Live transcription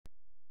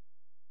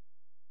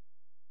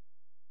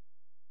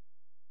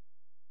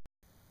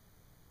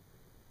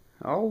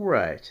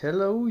Alright,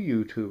 hello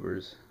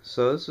YouTubers.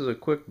 So this is a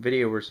quick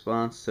video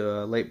response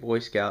to Late Boy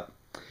Scout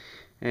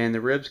and the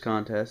Ribs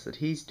contest that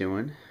he's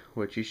doing,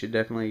 which you should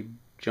definitely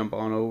jump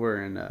on over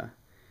and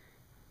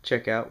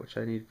check out, which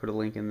I need to put a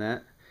link in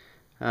that.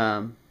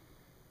 Um,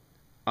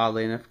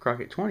 Oddly enough,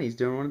 Crockett20 is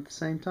doing one at the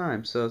same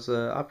time, so it's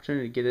an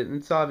opportunity to get it, and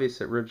it's obvious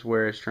that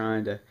Ribsware is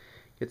trying to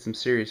get some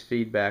serious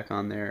feedback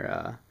on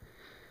their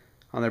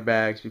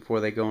bags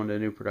before they go into a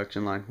new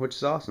production line, which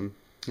is awesome,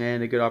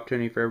 and a good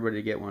opportunity for everybody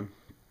to get one.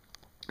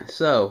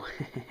 So,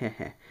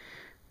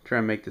 try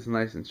and make this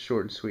nice and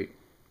short and sweet.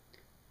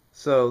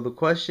 So, the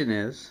question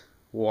is,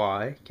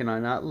 why can I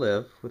not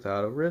live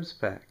without a ribs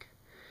pack?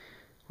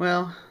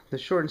 Well, the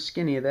short and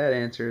skinny of that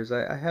answer is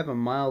I have a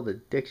mild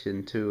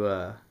addiction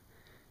to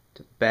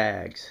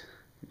bags,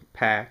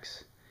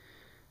 packs,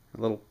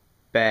 little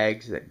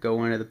bags that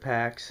go into the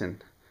packs,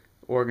 and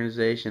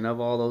organization of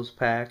all those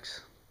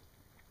packs.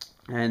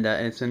 And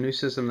it's a new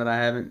system that I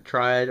haven't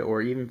tried,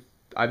 or even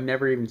I've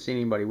never even seen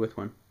anybody with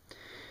one.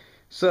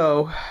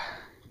 So,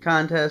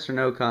 contest or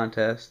no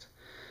contest,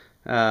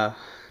 and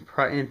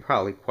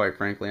probably quite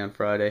frankly on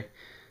Friday,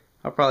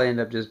 I'll probably end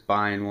up just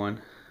buying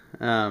one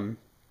to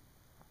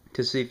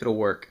see if it'll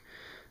work.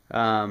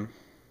 Um,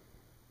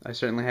 I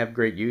certainly have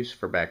great use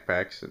for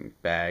backpacks and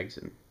bags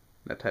and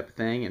that type of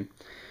thing, and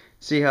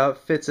see how it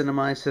fits into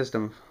my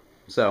system.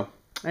 So,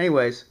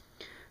 anyways,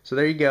 so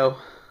there you go.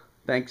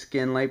 Thanks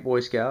again, Late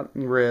Boy Scout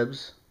and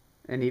Ribs,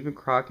 and even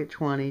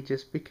Crockett20,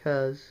 just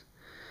because.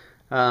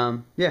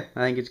 Yeah, I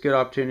think it's a good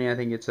opportunity. I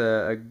think it's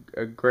a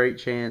great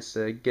chance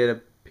to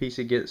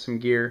get some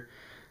gear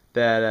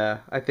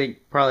that I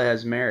think probably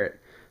has merit.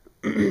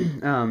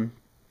 um,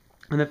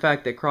 and the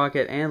fact that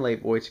Crockett and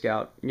Late Boy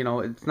Scout,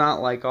 it's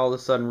not like all of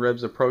a sudden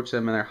Ribs approach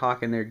them and they're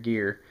hawking their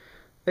gear.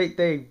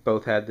 They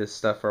both had this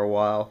stuff for a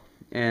while,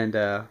 and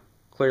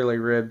clearly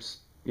Ribs,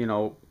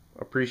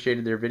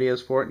 appreciated their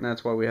videos for it, and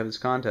that's why we have this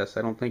contest.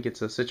 I don't think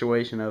it's a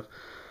situation of,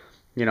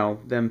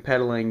 them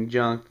peddling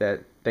junk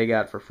that they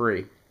got for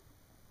free.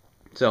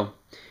 So,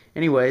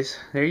 anyways,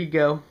 there you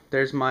go.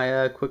 There's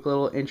my quick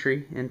little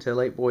entry into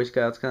Late Boy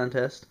Scouts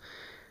contest.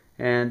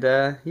 And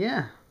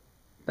yeah,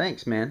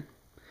 thanks, man.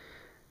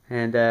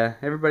 And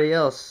everybody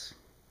else,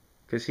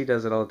 because he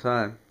does it all the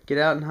time, get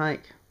out and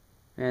hike.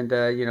 And,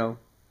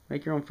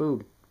 make your own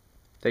food.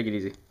 Take it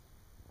easy.